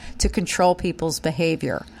data to control people's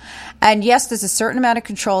behavior. And yes, there's a certain amount of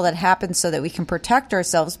control that happens so that we can protect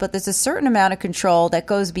ourselves, but there's a certain amount of control that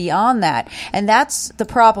goes beyond that. And that's the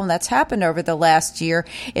problem that's happened over the last year,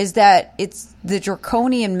 is that it's the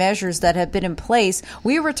draconian measures that have been in place.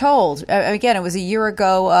 We were told, again, it was a year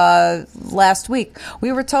ago last week,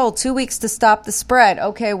 we were told 2 weeks to stop the spread.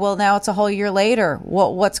 Okay, well, now it's a whole year later.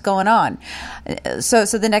 What's going on? So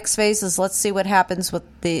the next phase is let's see what happens with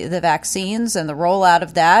the vaccines and the rollout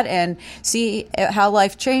of that, and see how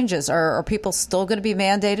life changes. Are people still going to be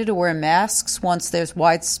mandated to wear masks once there's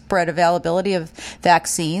widespread availability of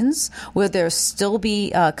vaccines? Will there still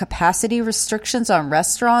be capacity restrictions on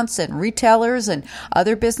restaurants and retailers and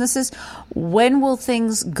other businesses? When will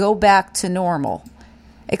things go back to normal?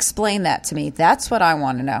 Explain that to me. That's what I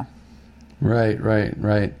want to know.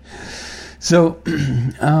 Right. So,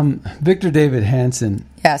 Victor David Hanson.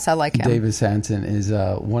 Yes, I like him. Davis Hanson is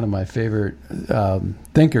one of my favorite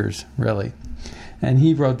thinkers, really. And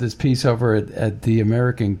he wrote this piece over at The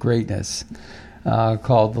American Greatness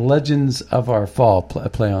called The Legends of Our Fall, a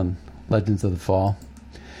play on Legends of the Fall.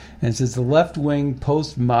 And it says, the left-wing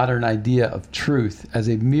postmodern idea of truth as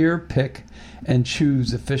a mere pick and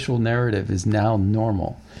choose official narrative is now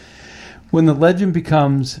normal. When the legend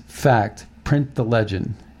becomes fact, print the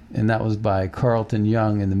legend. And that was by Carlton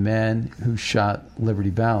Young and The Man Who Shot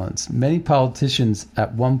Liberty Valance. Many politicians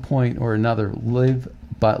at one point or another live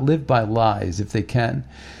by lies if they can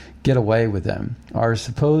get away with them. Our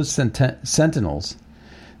supposed sentinels,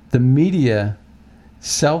 the media,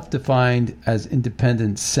 self-defined as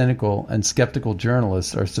independent, cynical, and skeptical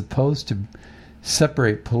journalists, are supposed to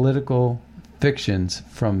separate political fictions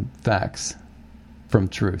from facts, from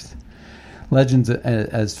truth. Legends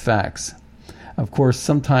as facts. Of course,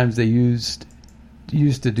 sometimes they used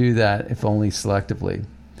to do that, if only selectively.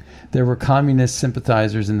 There were communist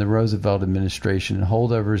sympathizers in the Roosevelt administration and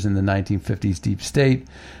holdovers in the 1950s deep state,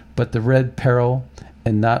 but the red peril,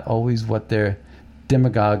 and not always what their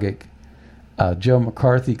demagogic Joe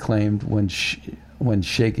McCarthy claimed when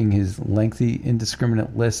shaking his lengthy,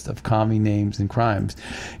 indiscriminate list of commie names and crimes.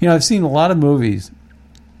 I've seen a lot of movies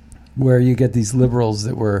where you get these liberals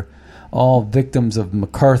that were all victims of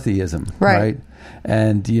McCarthyism, right?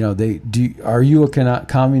 And are you a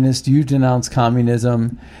communist? Do you denounce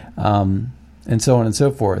communism, and so on and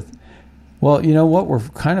so forth? Well, you know what? We're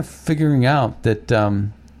kind of figuring out that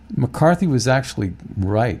McCarthy was actually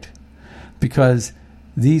right, because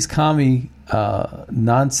these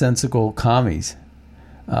nonsensical commies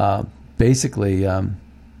basically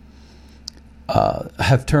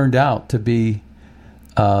have turned out to be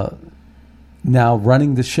now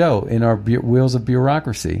running the show in our wheels of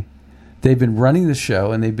bureaucracy. They've been running the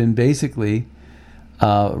show, and they've been basically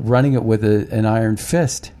running it with an iron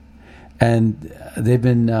fist. And they've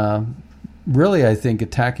been really, I think,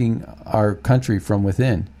 attacking our country from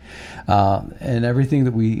within. And everything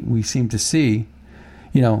that we seem to see,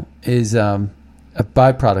 is a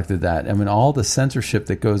byproduct of that. I mean, all the censorship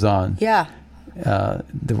that goes on. Yeah. That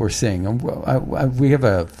we're seeing. We have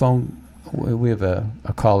a phone. We have a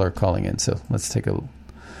caller calling in, so let's take a.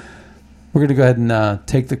 We're going to go ahead and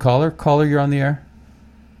take the caller. Caller, you're on the air.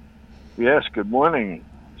 Yes. Good morning,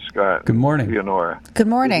 Scott. Good morning, Leonora. Good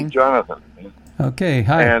morning, Jonathan. Okay.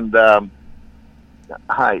 Hi. And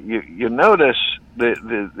hi. You notice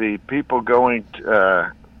the people going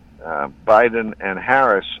to, Biden and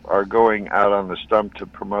Harris are going out on the stump to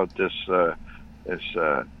promote this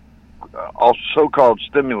so-called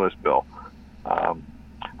stimulus bill.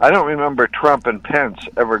 I don't remember Trump and Pence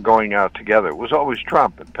ever going out together. It was always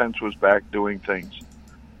Trump, and Pence was back doing things.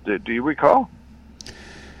 Do you recall?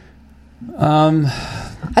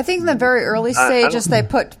 I think in the very early stages they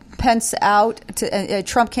put Pence out.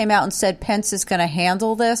 Trump came out and said Pence is going to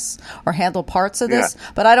handle this or handle parts of this,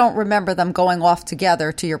 but I don't remember them going off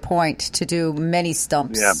together, to your point, to do many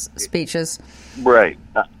stump speeches. Right.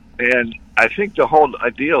 And I think the whole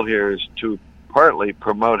ideal here is to partly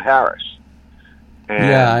promote Harris.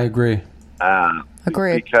 And, I agree.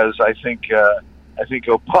 Agreed. Because I think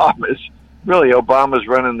Obama's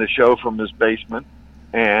running the show from his basement,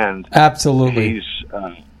 and absolutely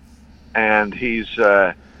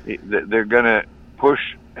they're going to push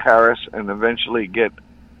Harris and eventually get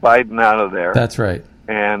Biden out of there. That's right.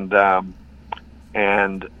 And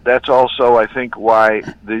that's also, I think, why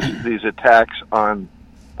these attacks on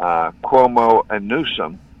Cuomo and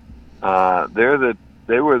Newsom,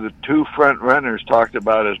 they were the two front runners talked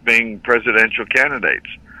about as being presidential candidates.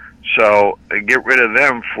 So get rid of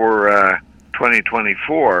them for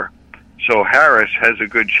 2024. So Harris has a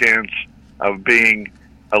good chance of being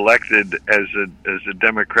elected as a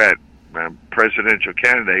Democrat presidential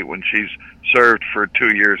candidate when she's served for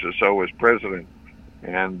 2 years or so as president.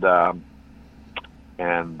 And they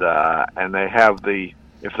have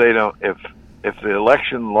if the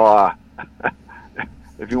election law.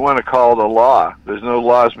 If you want to call it a law, there's no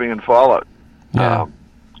laws being followed. Yeah.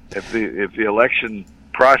 If the election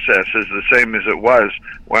process is the same as it was,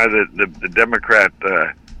 why the Democrat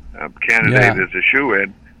candidate is a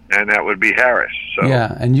shoo-in, and that would be Harris. So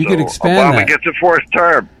and you could expand Obama gets a fourth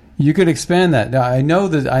term. You could expand that. Now, I know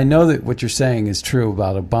that what you're saying is true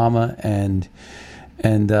about Obama and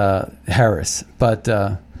Harris, but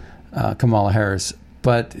Kamala Harris.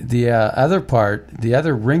 But the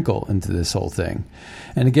other wrinkle into this whole thing,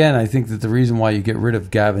 and again, I think that the reason why you get rid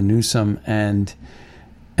of Gavin Newsom and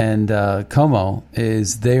Cuomo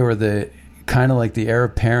is they were the kind of like the heir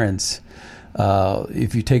apparents.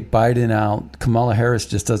 If you take Biden out, Kamala Harris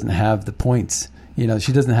just doesn't have the points.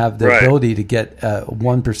 She doesn't have the ability to get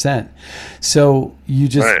 1%. So you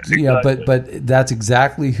just but that's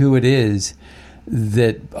exactly who it is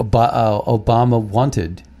that Obama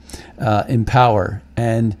wanted in power.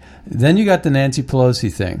 And then you got the Nancy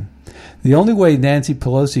Pelosi thing. The only way Nancy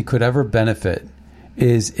Pelosi could ever benefit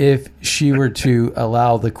is if she were to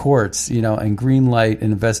allow the courts, and green light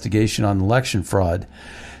an investigation on election fraud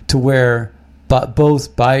to where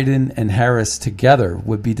both Biden and Harris together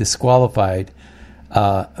would be disqualified,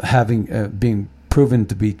 being proven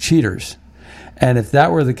to be cheaters. And if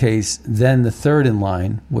that were the case, then the third in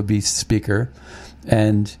line would be Speaker.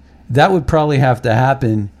 And that would probably have to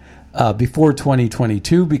happen before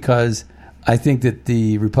 2022, because I think that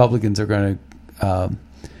the Republicans are going to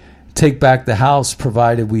take back the House,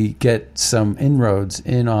 provided we get some inroads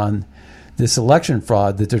in on this election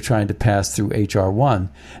fraud that they're trying to pass through H.R. 1.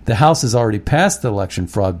 The House has already passed the election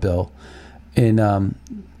fraud bill, and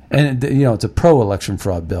it's a pro-election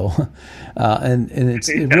fraud bill, and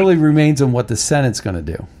it really remains on what the Senate's going to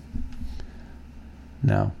do.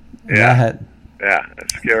 No. That's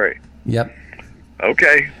scary. Yep.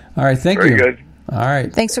 Okay. All right, thank you. Very good. All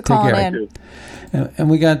right. Thanks for calling in. And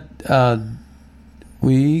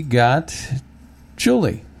we got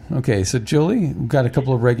Julie. Okay, so Julie, we've got a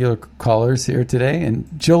couple of regular callers here today. And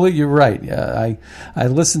Julie, you're right. I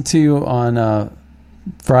listened to you on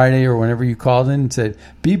Friday or whenever you called in and said,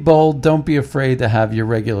 be bold, don't be afraid to have your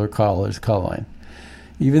regular callers call in.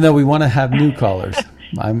 Even though we want to have new callers.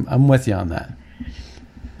 I'm with you on that.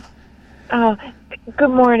 Good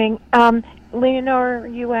morning.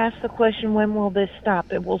 Leonora, you asked the question, when will this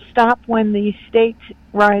stop? It will stop when the states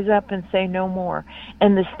rise up and say no more.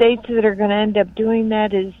 And the states that are going to end up doing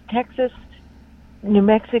that is Texas, New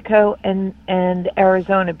Mexico and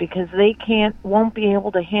Arizona, because they won't be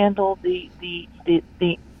able to handle the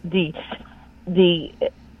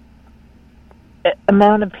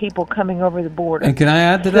amount of people coming over the border. And can I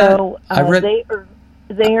add to that? So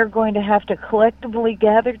they are going to have to collectively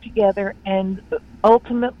gather together, and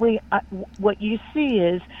ultimately, what you see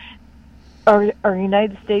is our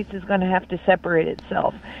United States is going to have to separate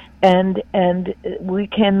itself, and we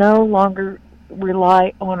can no longer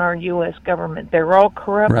rely on our U.S. government. They're all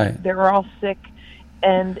corrupt. Right. They're all sick.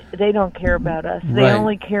 And they don't care about us. They Right.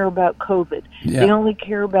 only care about COVID. Yeah. They only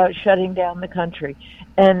care about shutting down the country.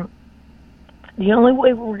 And the only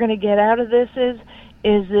way we're going to get out of this is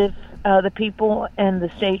if the people and the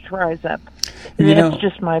states rise up. That's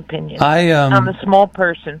just my opinion. I'm a small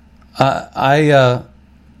person. I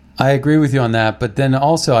agree with you on that. But then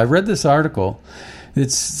also, I read this article. It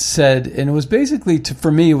said, and it was basically,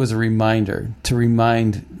 for me, it was a reminder to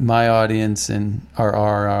remind my audience and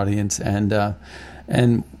our audience and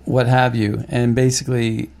what have you. And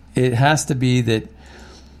basically, it has to be that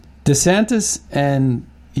DeSantis and,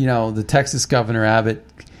 the Texas Governor Abbott,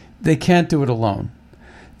 they can't do it alone.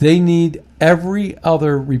 They need every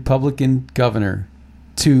other Republican governor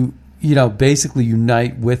to, basically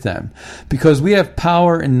unite with them, because we have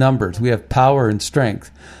power in numbers. We have power and strength.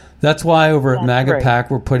 That's why over at MAGA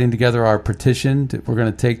PAC, we're putting together our petition that we're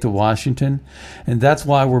going to take to Washington. And that's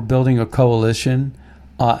why we're building a coalition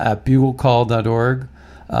at buglecall.org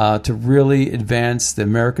to really advance the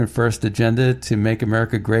American First agenda to make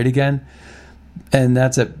America great again. And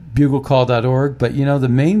that's at buglecall.org. But, the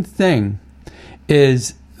main thing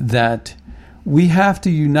is that we have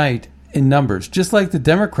to unite in numbers, just like the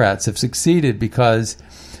Democrats have succeeded, because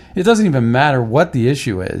it doesn't even matter what the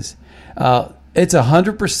issue is. It's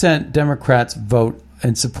 100% Democrats vote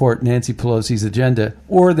and support Nancy Pelosi's agenda,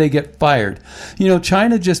 or they get fired.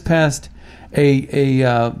 China just passed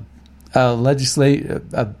a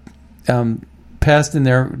passed in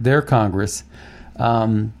their Congress.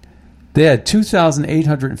 They had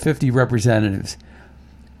 2,850 representatives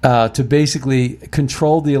to basically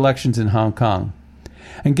control the elections in Hong Kong.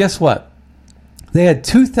 And guess what? They had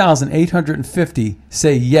 2,850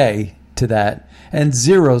 say yay to that, and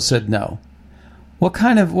 0 said no. What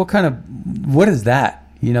is that?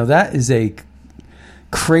 That is a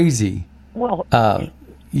crazy, thing.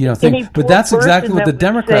 But that's exactly what the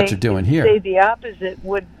Democrats are doing here. Say the opposite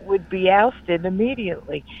would be ousted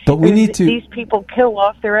immediately. But we need to. These people kill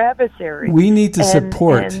off their adversaries. We need to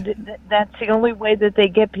support. And that's the only way that they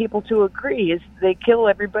get people to agree, is they kill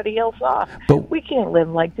everybody else off. But we can't live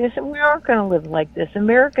like this, and we aren't going to live like this.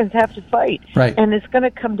 Americans have to fight. Right. And it's going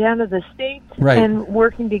to come down to the states and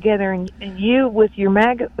working together. And you, with your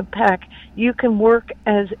MAGA PAC, you can work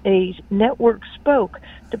as a network spoke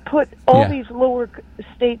to put all these lower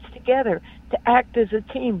states together to act as a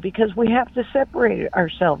team, because we have to separate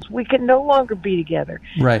ourselves. We can no longer be together.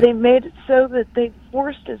 Right. They made it so that they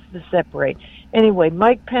forced us to separate. Anyway,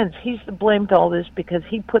 Mike Pence, he's to blame to all this because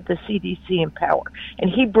he put the CDC in power, and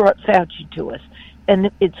he brought Fauci to us.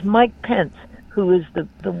 And it's Mike Pence who is the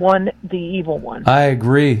evil one. I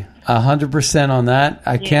agree 100% on that.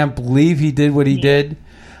 I can't believe he did what he did.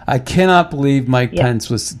 I cannot believe Mike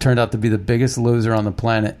Pence turned out to be the biggest loser on the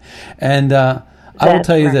planet. And I will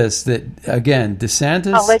tell you this, that, again,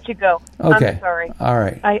 DeSantis... I'll let you go. Okay. I'm sorry. All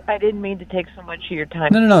right. I didn't mean to take so much of your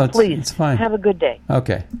time. No, please, it's fine. Have a good day.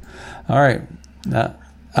 Okay. All right.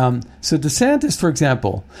 So DeSantis, for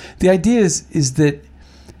example, the idea is that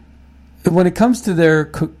when it comes to their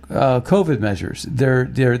COVID measures,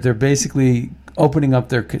 they're basically opening up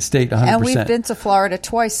their state 100%. And we've been to Florida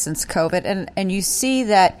twice since COVID, and you see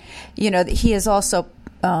that, he has also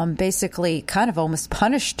basically kind of almost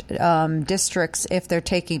punished districts if they're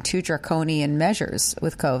taking too draconian measures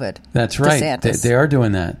with COVID. That's right. They are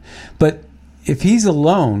doing that. But if he's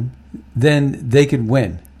alone, then they could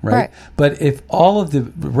win, right? But if all of the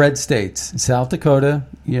red states, South Dakota,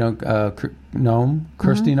 Kristi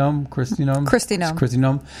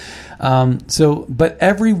Noem. But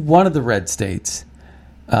every one of the red states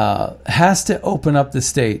has to open up the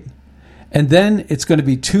state, and then it's going to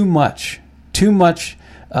be too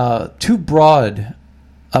broad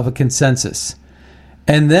of a consensus.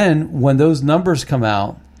 And then when those numbers come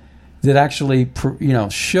out that actually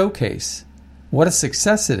showcase what a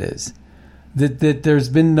success it is, that there's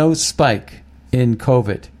been no spike in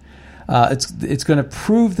COVID, it's going to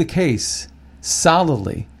prove the case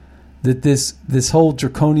solidly that this whole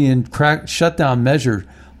draconian shutdown measure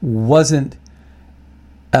wasn't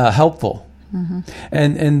helpful. Mm-hmm.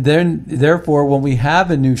 And then, therefore, when we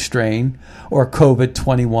have a new strain or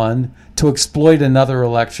COVID-21 to exploit another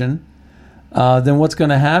election, then what's going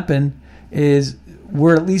to happen is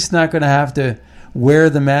we're at least not going to have to wear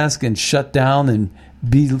the mask and shut down and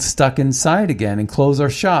be stuck inside again and close our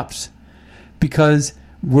shops, because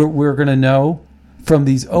we're going to know from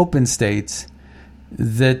these open states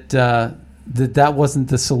that that wasn't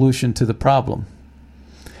the solution to the problem.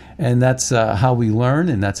 And that's how we learn,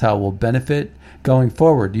 and that's how we'll benefit going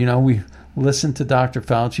forward. We listened to Dr.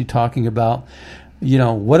 Fauci talking about,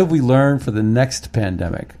 what have we learned for the next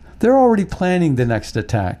pandemic? They're already planning the next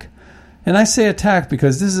attack. And I say attack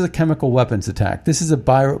because this is a chemical weapons attack. This is a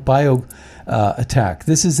bio attack.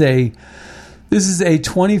 This is a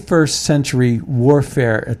 21st century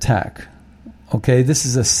warfare attack. Okay, this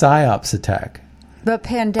is a psyops attack. But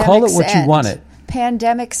pandemics call it what you want it.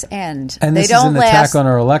 Pandemics end, and this is an attack on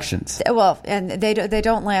our elections. Well, and they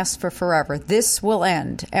don't last for forever. This will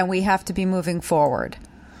end, and we have to be moving forward.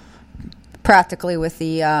 Practically with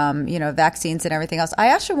the vaccines and everything else. I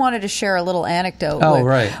actually wanted to share a little anecdote. Oh,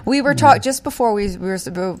 right. We were talking just before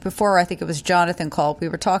before I think it was Jonathan called. We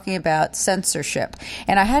were talking about censorship,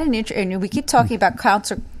 and I had and we keep talking about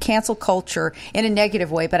cancel culture in a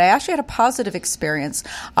negative way, but I actually had a positive experience.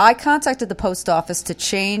 I contacted the post office to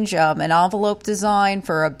change an envelope design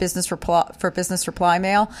for a business reply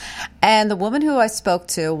mail, and the woman who I spoke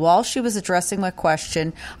to, while she was addressing my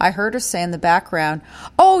question, I heard her say in the background,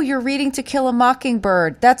 "Oh, you're reading To Kill a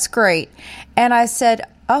Mockingbird. That's great." And I said,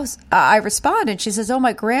 I responded. She says, "Oh,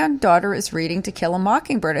 my granddaughter is reading To Kill a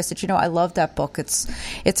Mockingbird." I said, "I love that book. It's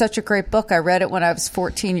such a great book. I read it when I was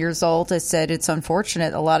 14 years old." I said, "It's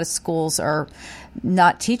unfortunate. A lot of schools are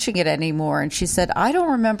not teaching it anymore." And she said, "I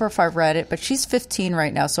don't remember if I read it, but she's 15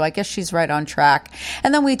 right now, so I guess she's right on track."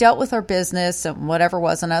 And then we dealt with our business and whatever it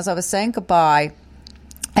was. And as I was saying goodbye,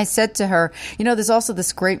 I said to her, there's also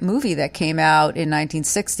this great movie that came out in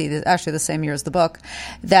 1960, actually the same year as the book,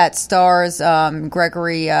 that stars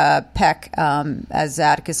Gregory Peck as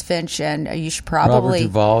Atticus Finch, and you should probably...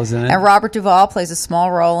 Robert Duvall is in it. And Robert Duvall plays a small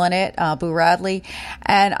role in it, Boo Radley.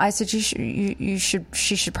 And I said, she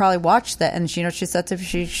should probably watch that. And she said to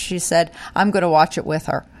me, she said, "I'm going to watch it with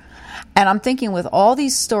her." And I'm thinking, with all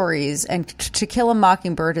these stories, and To Kill a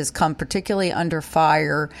Mockingbird has come particularly under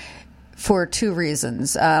fire for two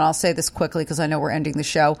reasons. And I'll say this quickly because I know we're ending the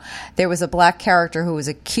show. There was a black character who was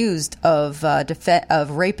accused of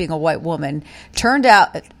raping a white woman. Turned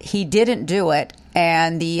out he didn't do it,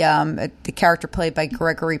 and the character played by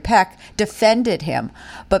Gregory Peck defended him.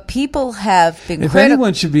 But people have been If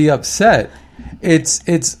anyone should be upset,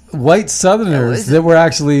 it's white Southerners that were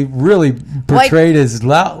actually really portrayed as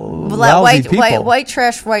lousy people. White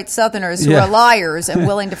trash white Southerners who are liars and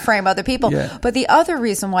willing to frame other people. Yeah. But the other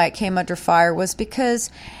reason why it came under fire was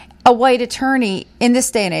because a white attorney, in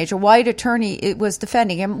this day and age, it was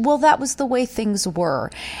defending him. Well, that was the way things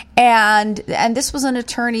were. And this was an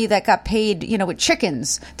attorney that got paid, with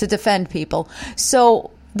chickens to defend people.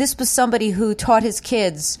 So this was somebody who taught his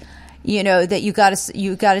kids that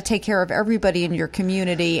you got to take care of everybody in your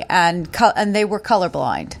community, and they were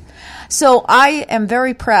colorblind. So I am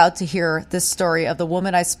very proud to hear this story of the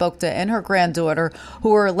woman I spoke to and her granddaughter, who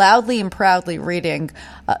were loudly and proudly reading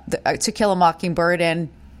To Kill a Mockingbird, and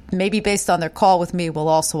maybe based on their call with me, we'll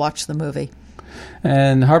also watch the movie.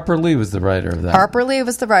 And Harper Lee was the writer of that. Harper Lee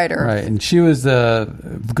was the writer. Right, and she was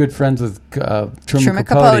good friends with Truman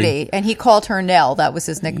Capote. And he called her Nell. That was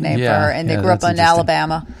his nickname for her, and they grew up in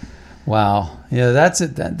Alabama. Wow. Yeah, that's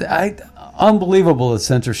it. Unbelievable, the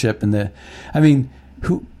censorship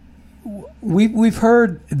we've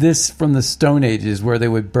heard this from the Stone Ages, where they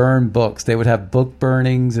would burn books. They would have book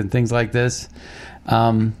burnings and things like this.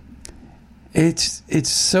 It's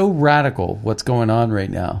so radical what's going on right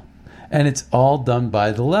now, and it's all done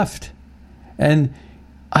by the left. And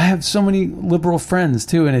I have so many liberal friends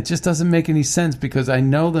too, and it just doesn't make any sense because I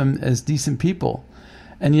know them as decent people,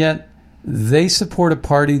 and yet they support a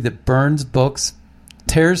party that burns books,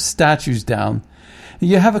 tears statues down.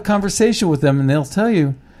 You have a conversation with them, and they'll tell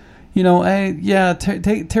you, tearing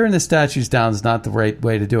the statues down is not the right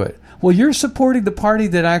way to do it. Well, you're supporting the party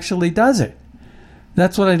that actually does it.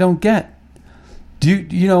 That's what I don't get. Do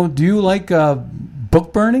you like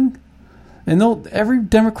book burning? And every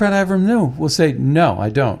Democrat I ever knew will say, "No, I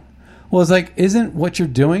don't." Well, it's like, isn't what you're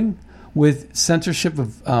doing with censorship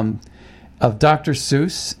of Dr.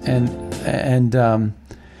 Seuss and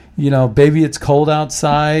Baby It's Cold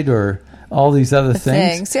Outside, or all these other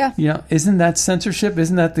things, isn't that censorship?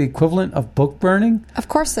 Isn't that the equivalent of book burning? Of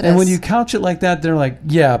course it is. And when you couch it like that, they're like,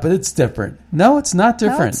 "Yeah, but it's different." No, it's not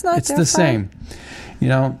different. No, it's not different. The same.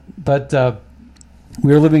 But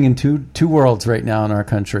We're living in two worlds right now in our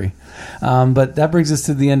country. But that brings us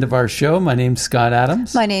to the end of our show. My name's Scott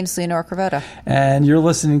Adams. My name's Leonore Cravetta. And you're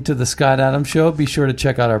listening to The Scott Adams Show. Be sure to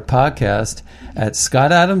check out our podcast at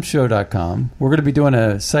scottadamsshow.com. We're going to be doing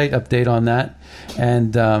a site update on that.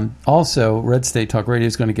 And also, Red State Talk Radio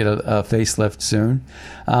is going to get a facelift soon.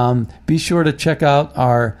 Be sure to check out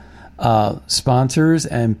our sponsors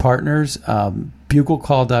and partners,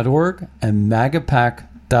 buglecall.org and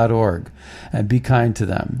magapack.org, and be kind to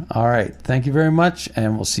them. All right. Thank you very much,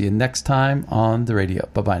 and we'll see you next time on the radio.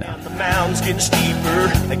 Bye-bye now. The mound's getting steeper.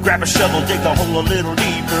 They grab a shovel, dig the hole a little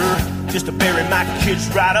deeper, just to bury my kids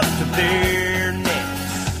right up to there.